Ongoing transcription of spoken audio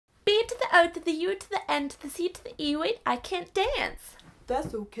O to the U to the N to the C to the E. Wait, I can't dance.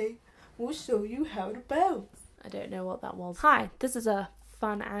 That's okay. We'll show you how to bounce. I don't know what that was. Hi, this is a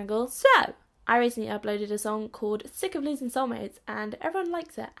fun angle. So, I recently uploaded a song called Sick of Losing Soulmates and everyone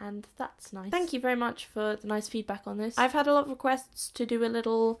likes it and that's nice. Thank you very much for the nice feedback on this. I've had a lot of requests to do a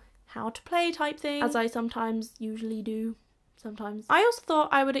little how to play type thing, as I usually do. Sometimes. I also thought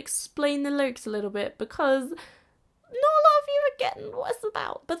I would explain the lyrics a little bit because not a lot of you are getting what it's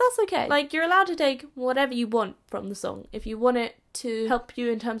about, but that's okay. Like, you're allowed to take whatever you want from the song. If you want it to help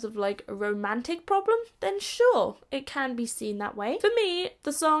you in terms of like a romantic problem, then sure, it can be seen that way. For me,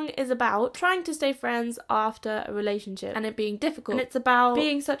 the song is about trying to stay friends after a relationship and it being difficult. And it's about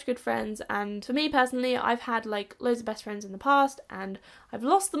being such good friends, and for me personally, I've had like loads of best friends in the past and I've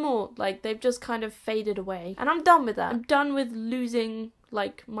lost them all. Like, they've just kind of faded away and I'm done with that. I'm done with losing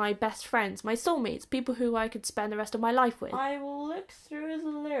like my best friends, my soulmates, people who I could spend the rest of my life with. I will look through the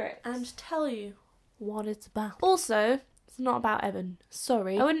lyrics and tell you what it's about. Also, it's not about Evan.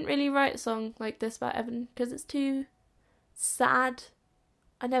 Sorry. I wouldn't really write a song like this about Evan because it's too sad.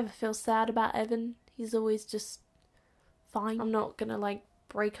 I never feel sad about Evan. He's always just fine. I'm not gonna like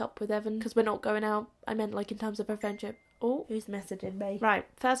break up with Evan because we're not going out. I meant like in terms of a friendship. Oh, who's messaging me? Right,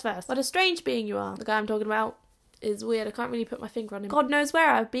 first. What a strange being you are. The guy I'm talking about is weird. I can't really put my finger on him. God knows where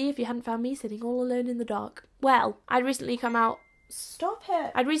I'd be if you hadn't found me sitting all alone in the dark. Well, I'd recently come out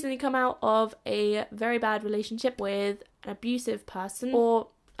of a very bad relationship with an abusive person, or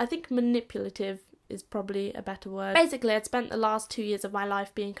I think manipulative is probably a better word. Basically, I'd spent the last 2 years of my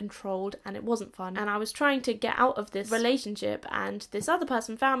life being controlled and it wasn't fun, and I was trying to get out of this relationship, and this other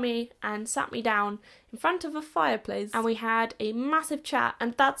person found me and sat me down in front of a fireplace and we had a massive chat,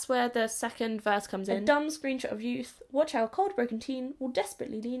 and that's where the second verse comes in. A dumb screenshot of youth. Watch how a cold broken teen will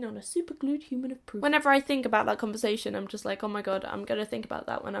desperately lean on a superglued human of proof. Whenever I think about that conversation, I'm just like, oh my god, I'm gonna think about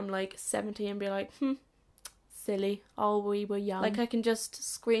that when I'm like 70 and be like, silly. Oh, we were young. Like, I can just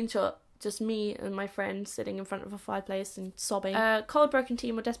screenshot just me and my friend sitting in front of a fireplace and sobbing. A cold broken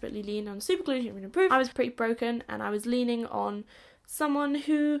teen will desperately lean on superglued human of proof. I was pretty broken and I was leaning on someone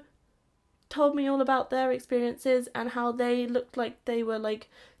who told me all about their experiences and how they looked like they were like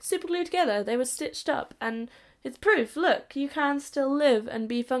super glued together. They were stitched up, and it's proof. Look, you can still live and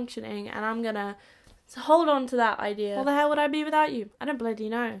be functioning, and I'm gonna hold on to that idea. What the hell would I be without you? I don't bloody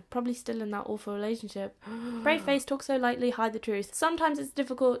know. Probably still in that awful relationship. Brave face, talk so lightly, hide the truth. Sometimes it's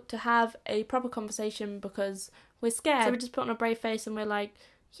difficult to have a proper conversation because we're scared. So we just put on a brave face and we're like,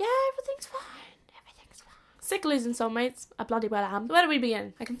 yeah, everything's fine. Sick of losing soulmates. I bloody well am. Where do we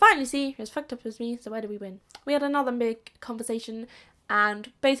begin? I can finally see you're as fucked up as me, so where do we win? We had another big conversation and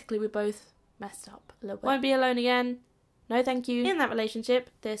basically we both messed up a little bit. Won't be alone again. No thank you. In that relationship,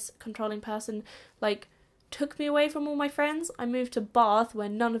 this controlling person like took me away from all my friends. I moved to Bath where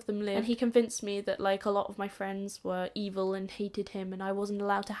none of them lived, and he convinced me that like a lot of my friends were evil and hated him and I wasn't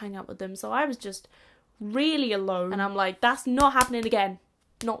allowed to hang out with them, so I was just really alone. And I'm like, that's not happening again.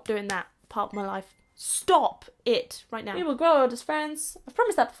 Not doing that part of my life. Stop it right now. We will grow old as friends. I've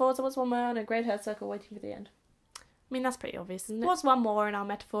promised that before, so what's one more in a grey hair circle waiting for the end? I mean, that's pretty obvious, isn't it? What's one more in our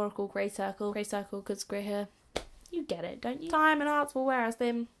metaphorical grey circle? Grey circle because grey hair. You get it, don't you? Time and hearts will wear us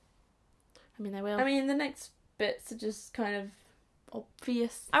thin. I mean, they will. I mean, the next bits are just kind of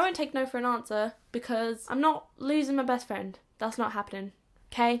obvious. I won't take no for an answer because I'm not losing my best friend. That's not happening.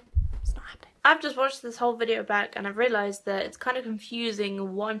 Okay? It's not happening. I've just watched this whole video back and I've realised that it's kind of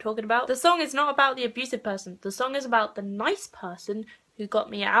confusing what I'm talking about. The song is not about the abusive person. The song is about the nice person who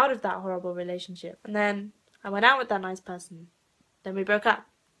got me out of that horrible relationship. And then I went out with that nice person. Then we broke up.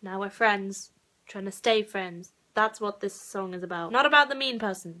 Now we're friends. Trying to stay friends. That's what this song is about. Not about the mean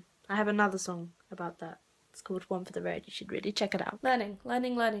person. I have another song about that. It's called One for the Road. You should really check it out. Learning.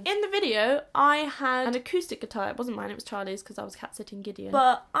 In the video, I had an acoustic guitar. It wasn't mine, it was Charlie's because I was cat-sitting Gideon.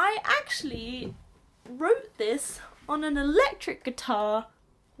 But I actually wrote this on an electric guitar.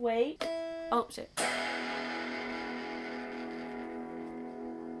 Wait. Oh, shit.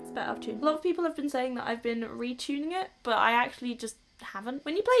 It's better out of tune. A lot of people have been saying that I've been retuning it, but I actually just haven't.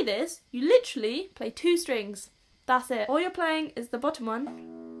 When you play this, you literally play 2 strings. That's it. All you're playing is the bottom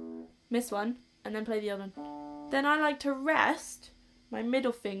one, miss one, and then play the other one. Then I like to rest my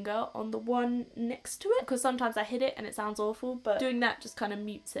middle finger on the one next to it because sometimes I hit it and it sounds awful, but doing that just kind of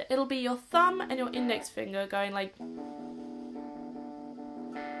mutes it. It'll be your thumb and your index finger going like...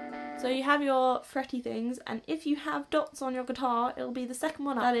 So you have your fretty things, and if you have dots on your guitar, it'll be the second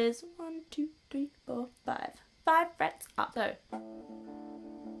one up. That is 1, 2, 3, 4, 5. 5 frets up. So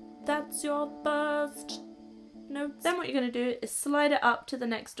that's your first note. Then what you're going to do is slide it up to the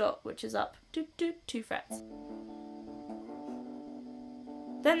next dot, which is up 2 frets.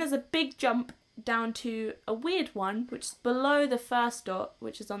 Then there's a big jump down to a weird one, which is below the first dot,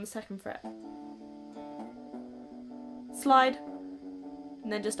 which is on the 2nd fret. Slide,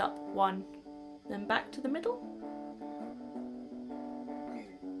 and then just up 1, then back to the middle.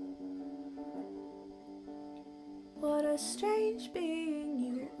 What a strange being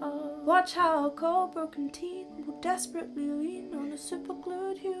you are. Watch how a cold broken teen will desperately lean on a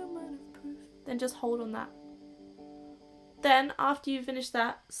superglued human of proof. Then just hold on that. Then, after you finish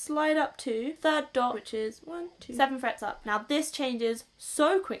that, slide up to 3rd dot, which is 1, 2, 7 frets up. Now this changes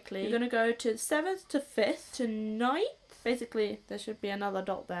so quickly. You're going to go to 7th to 5th to 9th. Basically, there should be another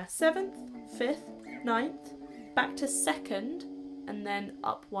dot there. 7th, 5th, 9th, back to 2nd, and then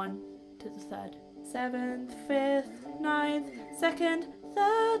up 1 to the 3rd. 7th, 5th, 9th, 2nd,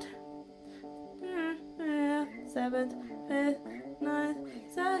 3rd. 7th, 5th,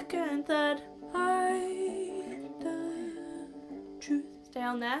 9th, 2nd, 3rd. Truth. Stay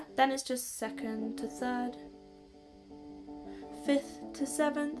on there. Then it's just 2nd to 3rd, 5th to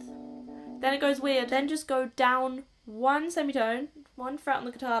 7th. Then it goes weird. Then just go down 1 semitone, 1 fret on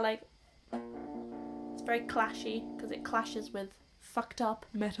the guitar, like it's very clashy because it clashes with fucked up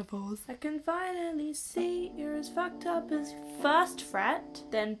metaphors. I can finally see you're as fucked up as 1st fret,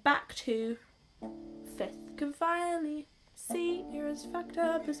 then back to 5th. Can finally see you're as fucked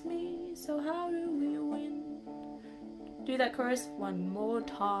up as me, so how do we win? Do that chorus 1 more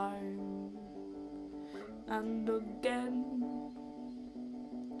time and again.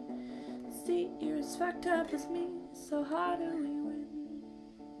 See, you're as fucked up as me, so how do we win?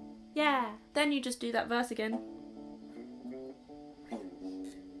 Yeah, then you just do that verse again.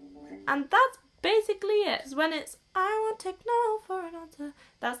 And that's basically it. 'Cause when it's I won't take no for an answer,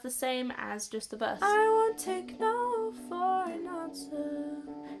 that's the same as just the verse. I won't take no for an answer.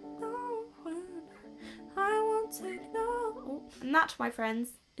 No. I won't take no. And that, my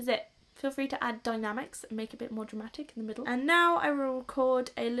friends, is it. Feel free to add dynamics and make it a bit more dramatic in the middle. And now I will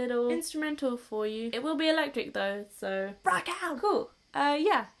record a little instrumental for you. It will be electric though, so rock out. Cool.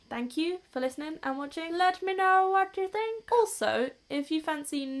 Yeah, thank you for listening and watching. Let me know what you think. Also, if you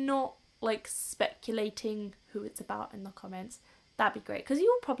fancy not like speculating who it's about in the comments, that'd be great, because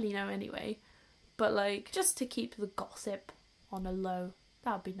you'll probably know anyway. But like, just to keep the gossip on a low,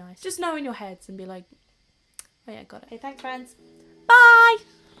 that would be nice. Just know in your heads and be like, oh yeah, got it. Okay, thanks friends. Bye!